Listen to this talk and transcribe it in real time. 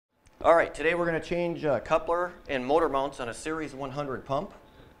All right, today we're going to change coupler and motor mounts on a Series 100 pump.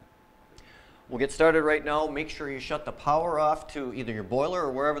 We'll get started right now. Make sure you shut the power off to either your boiler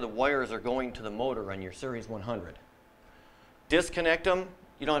or wherever the wires are going to the motor on your Series 100. Disconnect them.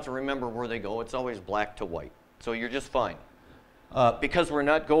 You don't have to remember where they go. It's always black to white, so you're just fine. Because we're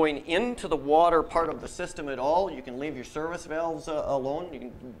not going into the water part of the system at all, you can leave your service valves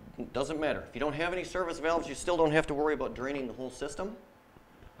alone. It doesn't matter. If you don't have any service valves, you still don't have to worry about draining the whole system.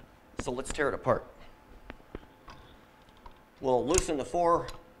 So let's tear it apart. We'll loosen the 4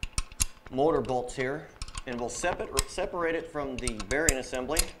 motor bolts here, and we'll separate it from the bearing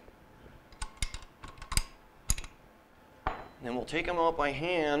assembly. And then we'll take them out by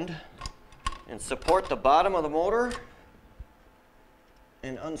hand and support the bottom of the motor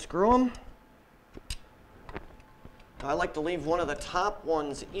and unscrew them. I like to leave one of the top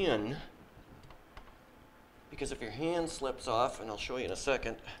ones in, because if your hand slips off, and I'll show you in a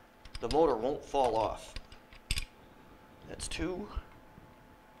second, the motor won't fall off. That's 2.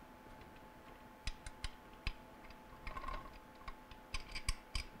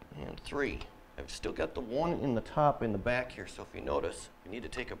 And 3. I've still got the one in the top in the back here, so if you notice, you need to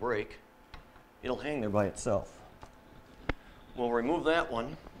take a break, it'll hang there by itself. We'll remove that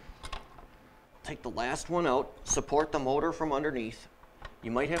one. Take the last one out, support the motor from underneath.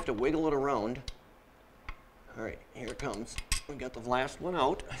 You might have to wiggle it around. All right, here it comes. We got the last one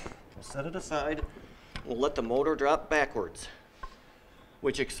out. We'll set it aside. We'll let the motor drop backwards,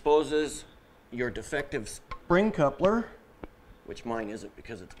 which exposes your defective spring coupler, which mine isn't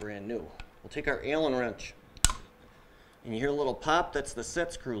because it's brand new. We'll take our Allen wrench, and you hear a little pop. That's the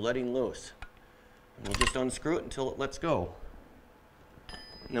set screw letting loose. And we'll just unscrew it until it lets go.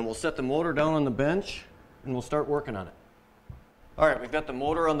 And then we'll set the motor down on the bench, and we'll start working on it. All right, we've got the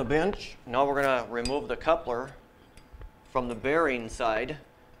motor on the bench. Now we're going to remove the coupler from the bearing side,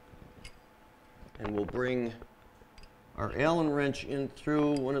 and we'll bring our Allen wrench in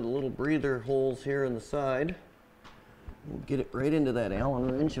through one of the little breather holes here in the side. We'll get it right into that Allen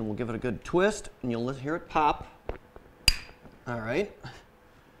wrench, and we'll give it a good twist, and you'll hear it pop. All right.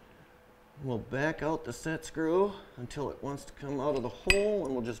 We'll back out the set screw until it wants to come out of the hole,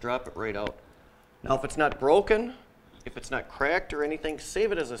 and we'll just drop it right out. Now, if it's not broken, if it's not cracked or anything,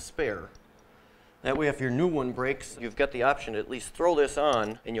 save it as a spare. That way, if your new one breaks, you've got the option to at least throw this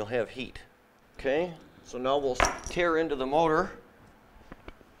on, and you'll have heat. Okay, so now we'll tear into the motor.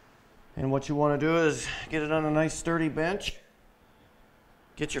 And what you want to do is get it on a nice sturdy bench.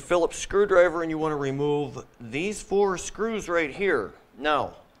 Get your Phillips screwdriver, and you want to remove these 4 screws right here.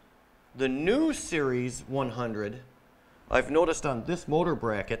 Now, the new Series 100, I've noticed on this motor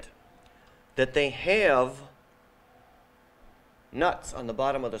bracket that they have nuts on the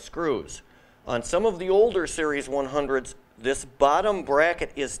bottom of the screws. On some of the older Series 100s, this bottom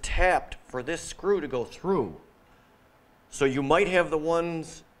bracket is tapped for this screw to go through. So you might have the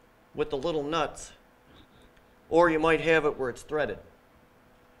ones with the little nuts, or you might have it where it's threaded.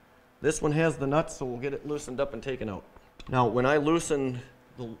 This one has the nuts, so we'll get it loosened up and taken out. Now, when I loosened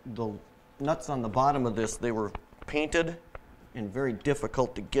the nuts on the bottom of this, they were painted and very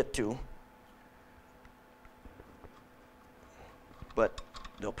difficult to get to. But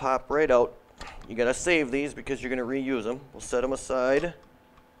they'll pop right out. You gotta save these because you're gonna reuse them. We'll set them aside.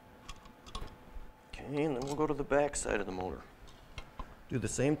 Okay, and then we'll go to the back side of the motor. Do the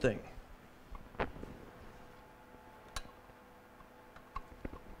same thing.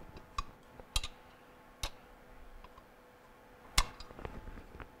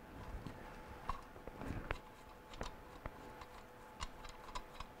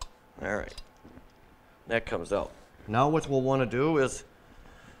 All right, that comes out. Now what we'll want to do is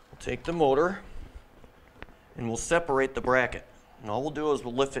we'll take the motor and we'll separate the bracket. And all we'll do is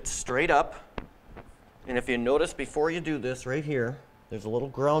we'll lift it straight up. And if you notice before you do this right here, there's a little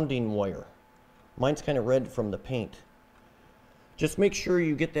grounding wire. Mine's kind of red from the paint. Just make sure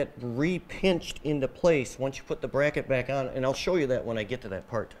you get that re-pinched into place once you put the bracket back on, and I'll show you that when I get to that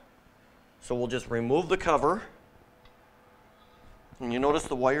part. So we'll just remove the cover. And you notice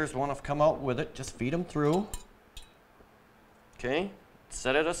the wires want to come out with it. Just feed them through. Okay,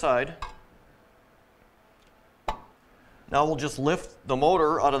 set it aside. Now we'll just lift the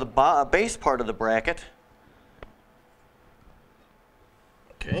motor out of the base part of the bracket.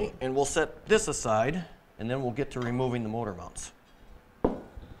 Okay, and we'll set this aside, and then we'll get to removing the motor mounts.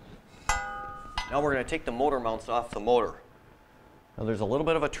 Now we're going to take the motor mounts off the motor. Now there's a little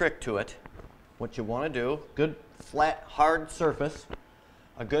bit of a trick to it. What you want to do, good flat hard surface,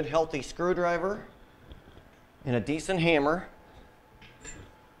 a good healthy screwdriver, and a decent hammer.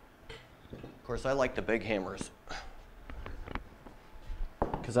 Of course, I like the big hammers.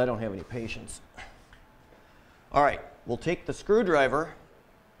 because I don't have any patience. All right, we'll take the screwdriver.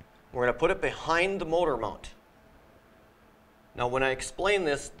 We're going to put it behind the motor mount. Now, when I explain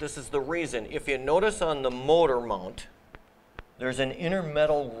this, this is the reason. If you notice on the motor mount, there's an inner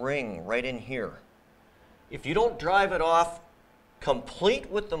metal ring right in here. If you don't drive it off complete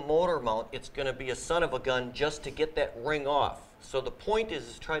with the motor mount, it's going to be a son of a gun just to get that ring off. So the point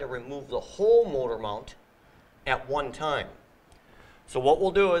is try to remove the whole motor mount at one time. So what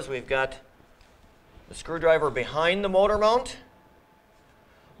we'll do is we've got the screwdriver behind the motor mount.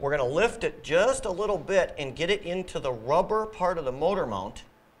 We're going to lift it just a little bit and get it into the rubber part of the motor mount.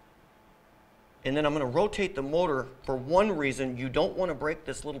 And then I'm going to rotate the motor for one reason. You don't want to break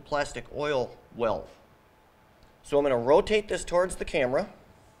this little plastic oil well. So I'm going to rotate this towards the camera.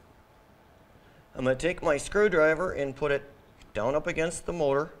 I'm going to take my screwdriver and put it down up against the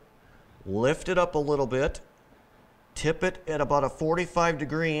motor, lift it up a little bit, tip it at about a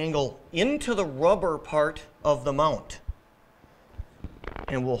 45-degree angle into the rubber part of the mount.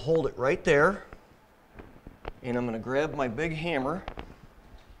 And we'll hold it right there. And I'm going to grab my big hammer.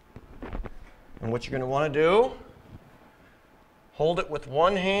 And what you're going to want to do, hold it with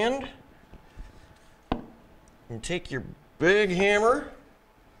one hand and take your big hammer.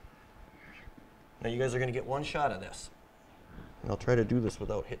 Now you guys are going to get one shot of this. And I'll try to do this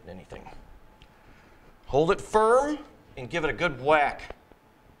without hitting anything. Hold it firm and give it a good whack.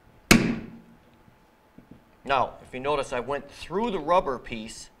 Now, if you notice, I went through the rubber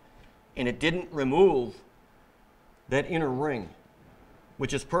piece and it didn't remove that inner ring,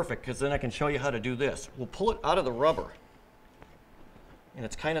 which is perfect because then I can show you how to do this. We'll pull it out of the rubber. And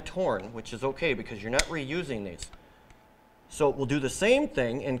it's kind of torn, which is okay because you're not reusing these. So we'll do the same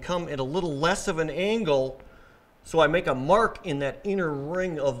thing and come at a little less of an angle so I make a mark in that inner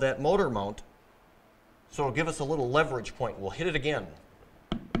ring of that motor mount. So it'll give us a little leverage point. We'll hit it again.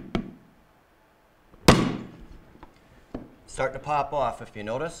 Starting to pop off if you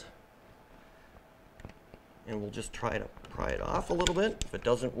notice. And we'll just try to pry it off a little bit. If it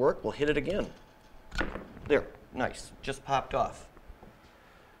doesn't work, we'll hit it again. There, nice, just popped off.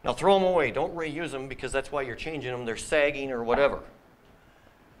 Now throw them away, don't reuse them because that's why you're changing them. They're sagging or whatever.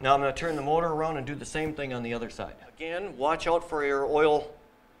 Now I'm going to turn the motor around and do the same thing on the other side. Again, watch out for your oil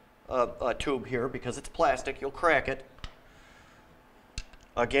tube here because it's plastic, you'll crack it.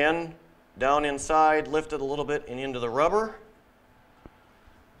 Again, down inside, lift it a little bit and into the rubber.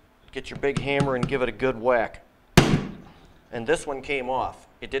 Get your big hammer and give it a good whack. And this one came off.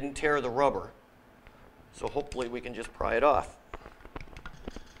 It didn't tear the rubber. So hopefully we can just pry it off.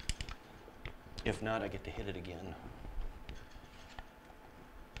 If not, I get to hit it again.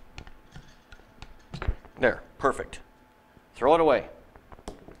 There, perfect. Throw it away.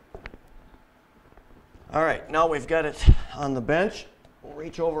 All right, now we've got it on the bench. We'll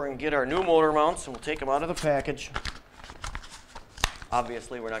reach over and get our new motor mounts and we'll take them out of the package.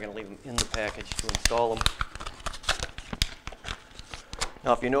 Obviously, we're not going to leave them in the package to install them.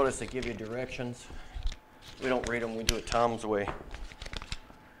 Now, if you notice, they give you directions. We don't read them, we do it Tom's way.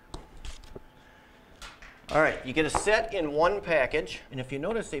 All right, you get a set in one package, and if you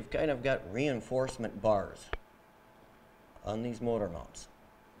notice, they've kind of got reinforcement bars on these motor mounts.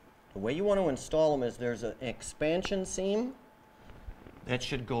 The way you want to install them is there's an expansion seam that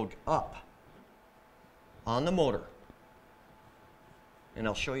should go up on the motor. And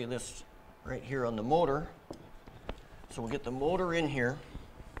I'll show you this right here on the motor. So we'll get the motor in here.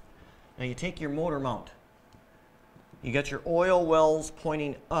 Now you take your motor mount. You got your oil wells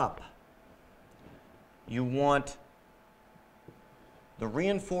pointing up. You want the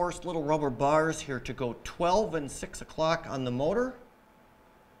reinforced little rubber bars here to go 12 and 6 o'clock on the motor.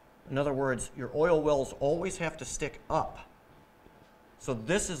 In other words, your oil wells always have to stick up. So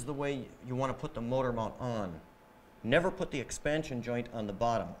this is the way you want to put the motor mount on. Never put the expansion joint on the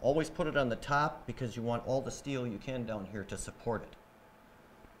bottom. Always put it on the top because you want all the steel you can down here to support it.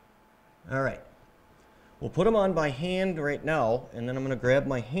 All right. We'll put them on by hand right now, and then I'm going to grab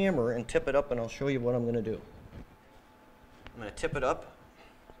my hammer and tip it up, and I'll show you what I'm going to do. I'm going to tip it up.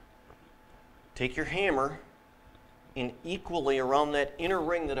 Take your hammer and equally around that inner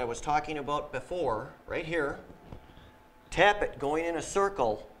ring that I was talking about before, right here, tap it going in a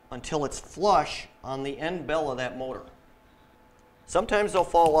circle until it's flush on the end bell of that motor. Sometimes they'll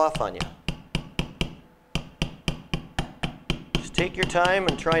fall off on you. Just take your time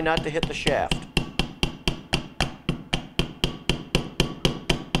and try not to hit the shaft.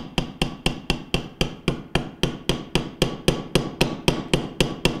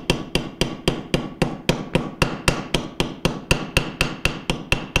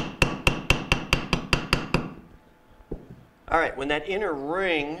 All right, when that inner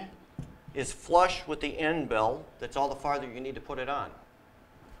ring is flush with the end bell, that's all the farther you need to put it on.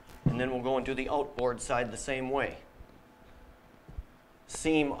 And then we'll go and do the outboard side the same way.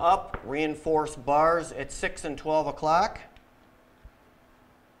 Seam up, reinforce bars at 6 and 12 o'clock.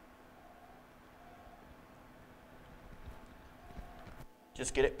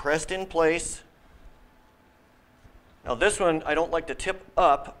 Just get it pressed in place. Now this one, I don't like to tip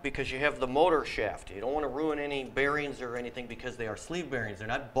up because you have the motor shaft. You don't want to ruin any bearings or anything because they are sleeve bearings. They're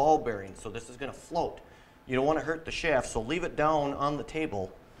not ball bearings, so this is going to float. You don't want to hurt the shaft, so leave it down on the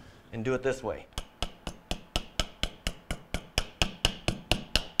table and do it this way.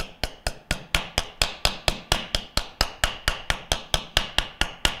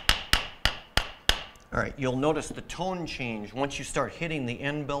 All right, you'll notice the tone change once you start hitting the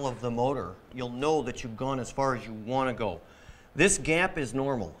end bell of the motor. You'll know that you've gone as far as you want to go. This gap is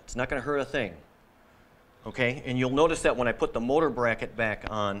normal. It's not going to hurt a thing. Okay, and you'll notice that when I put the motor bracket back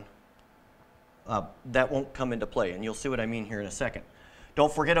on, that won't come into play, and you'll see what I mean here in a second.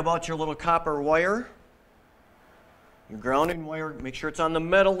 Don't forget about your little copper wire. Your grounding wire, make sure it's on the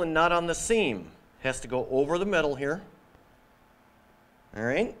metal and not on the seam. It has to go over the metal here. All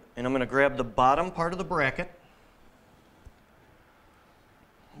right, and I'm going to grab the bottom part of the bracket.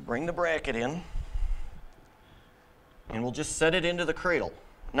 Bring the bracket in, and we'll just set it into the cradle.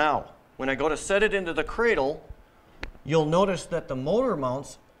 Now, when I go to set it into the cradle, you'll notice that the motor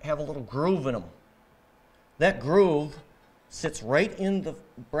mounts have a little groove in them. That groove sits right in the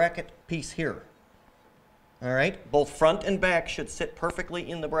bracket piece here. All right, both front and back should sit perfectly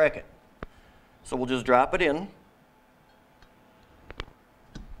in the bracket. So we'll just drop it in.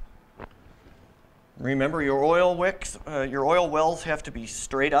 Remember, your oil wicks, your oil wells have to be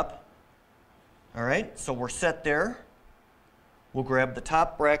straight up. All right, so we're set there. We'll grab the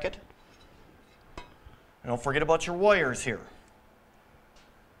top bracket. And don't forget about your wires here.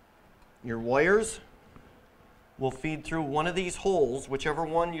 Your wires will feed through one of these holes, whichever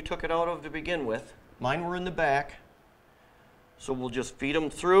one you took it out of to begin with. Mine were in the back. So we'll just feed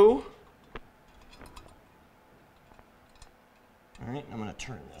them through. All right, I'm going to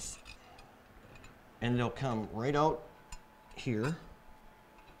turn this. And they'll come right out here.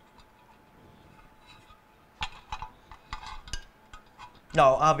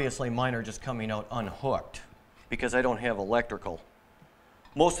 Now, obviously, mine are just coming out unhooked because I don't have electrical.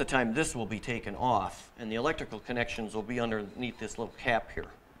 Most of the time, this will be taken off, and the electrical connections will be underneath this little cap here.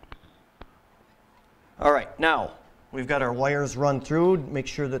 All right, now, we've got our wires run through. Make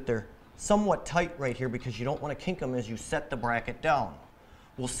sure that they're somewhat tight right here because you don't want to kink them as you set the bracket down.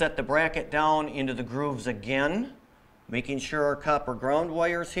 We'll set the bracket down into the grooves again, making sure our copper ground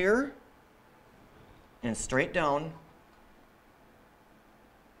wire's here, and straight down.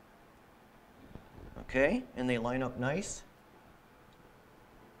 Okay, and they line up nice.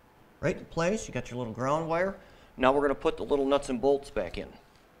 Right in place, you got your little ground wire. Now we're going to put the little nuts and bolts back in.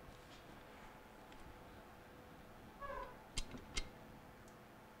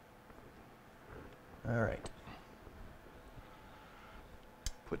 All right.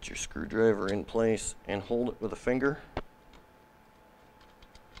 Put your screwdriver in place and hold it with a finger.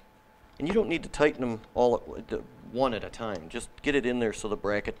 And you don't need to tighten them all one at a time. Just get it in there so the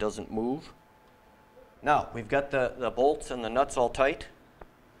bracket doesn't move. Now, we've got the bolts and the nuts all tight.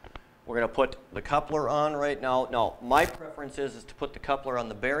 We're going to put the coupler on right now. Now, my preference is to put the coupler on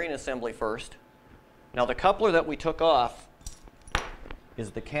the bearing assembly first. Now, the coupler that we took off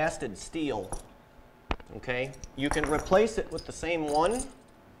is the casted steel. Okay? You can replace it with the same one.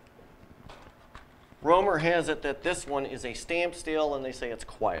 Romer has it that this one is a stamped steel, and they say it's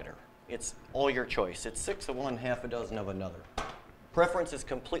quieter. It's all your choice. It's 6 of one, half a dozen of another. Preference is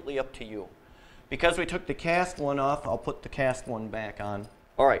completely up to you. Because we took the cast one off, I'll put the cast one back on.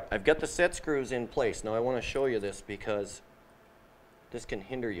 All right, I've got the set screws in place. Now I want to show you this because this can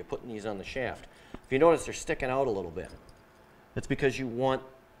hinder you putting these on the shaft. If you notice, they're sticking out a little bit. That's because you want,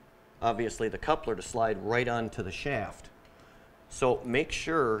 obviously, the coupler to slide right onto the shaft. So make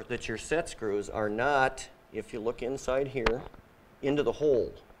sure that your set screws are not, if you look inside here, into the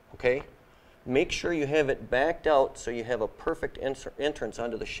hole, okay? Make sure you have it backed out so you have a perfect entrance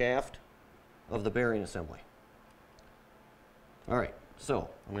onto the shaft of the bearing assembly. All right, so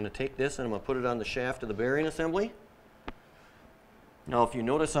I'm going to take this and I'm going to put it on the shaft of the bearing assembly. Now, if you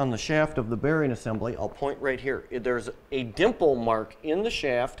notice on the shaft of the bearing assembly, I'll point right here. There's a dimple mark in the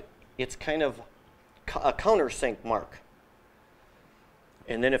shaft. It's kind of a countersink mark.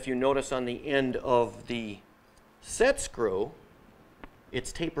 And then if you notice on the end of the set screw,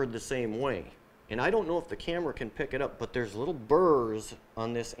 it's tapered the same way. And I don't know if the camera can pick it up, but there's little burrs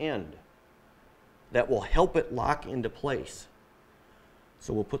on this end that will help it lock into place.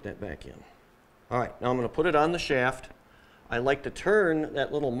 So we'll put that back in. All right, now I'm going to put it on the shaft. I like to turn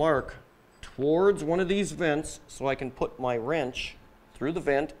that little mark towards one of these vents so I can put my wrench through the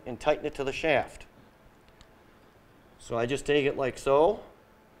vent and tighten it to the shaft. So I just take it like so,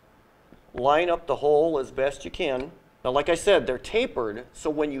 line up the hole as best you can. Now, like I said, they're tapered, so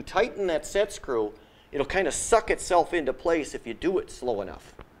when you tighten that set screw, it'll kind of suck itself into place if you do it slow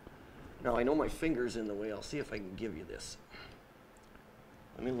enough. Now, I know my finger's in the way. I'll see if I can give you this.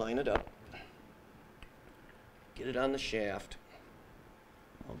 Let me line it up. Get it on the shaft.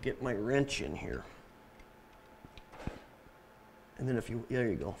 I'll get my wrench in here. And then there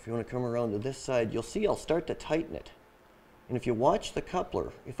you go. If you want to come around to this side, you'll see I'll start to tighten it. And if you watch the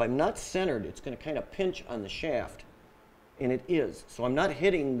coupler, if I'm not centered, it's going to kind of pinch on the shaft. And it is. So I'm not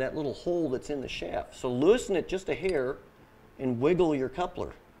hitting that little hole that's in the shaft. So loosen it just a hair and wiggle your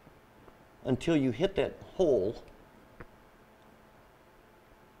coupler until you hit that hole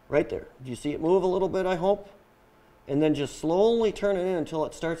right there. Do you see it move a little bit, I hope? And then just slowly turn it in until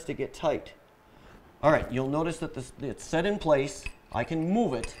it starts to get tight. All right, you'll notice that it's set in place. I can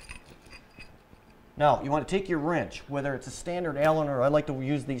move it. Now, you want to take your wrench, whether it's a standard Allen or I like to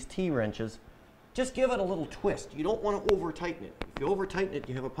use these T-wrenches, just give it a little twist. You don't want to over-tighten it. If you over-tighten it,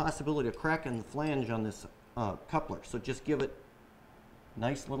 you have a possibility of cracking the flange on this coupler. So just give it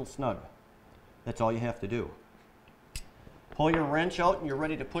nice little snug. That's all you have to do. Pull your wrench out and you're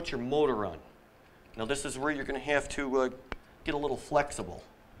ready to put your motor on. Now this is where you're going to have to get a little flexible.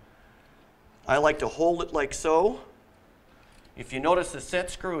 I like to hold it like so. If you notice the set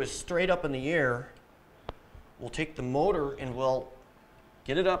screw is straight up in the air, we'll take the motor and we'll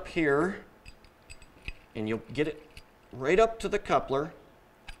get it up here and you'll get it right up to the coupler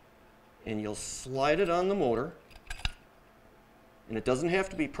and you'll slide it on the motor. And it doesn't have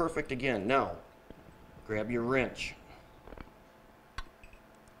to be perfect again. Now, grab your wrench.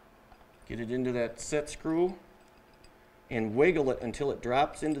 Get it into that set screw and wiggle it until it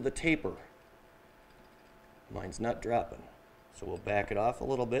drops into the taper. Mine's not dropping. So we'll back it off a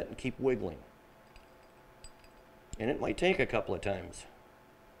little bit and keep wiggling. And it might take a couple of times.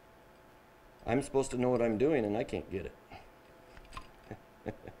 I'm supposed to know what I'm doing and I can't get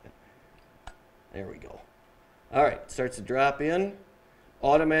it. There we go. All right, starts to drop in,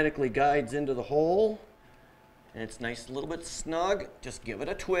 automatically guides into the hole, and it's nice, a little bit snug. Just give it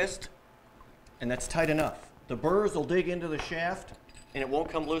a twist, and that's tight enough. The burrs will dig into the shaft, and it won't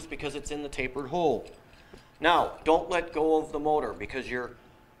come loose because it's in the tapered hole. Now, don't let go of the motor because you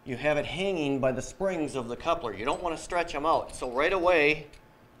have it hanging by the springs of the coupler. You don't want to stretch them out. So right away,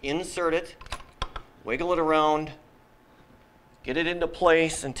 insert it, wiggle it around, get it into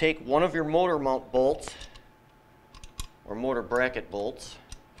place, and take one of your motor mount bolts or motor bracket bolts.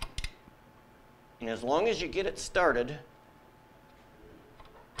 And as long as you get it started,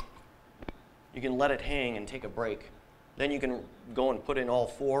 you can let it hang and take a break. Then you can go and put in all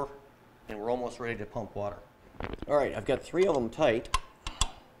four, and we're almost ready to pump water. All right, I've got 3 of them tight.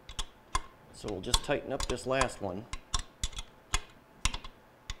 So we'll just tighten up this last one.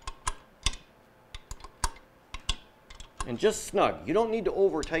 And just snug. You don't need to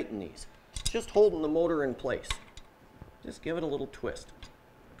over tighten these. It's just holding the motor in place. Just give it a little twist.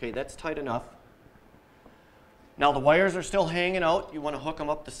 Okay, that's tight enough. Now the wires are still hanging out. You want to hook them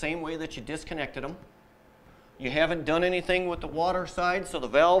up the same way that you disconnected them. You haven't done anything with the water side, so the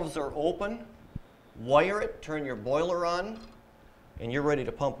valves are open. Wire it, turn your boiler on, and you're ready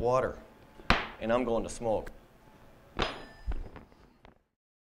to pump water. And I'm going to smoke.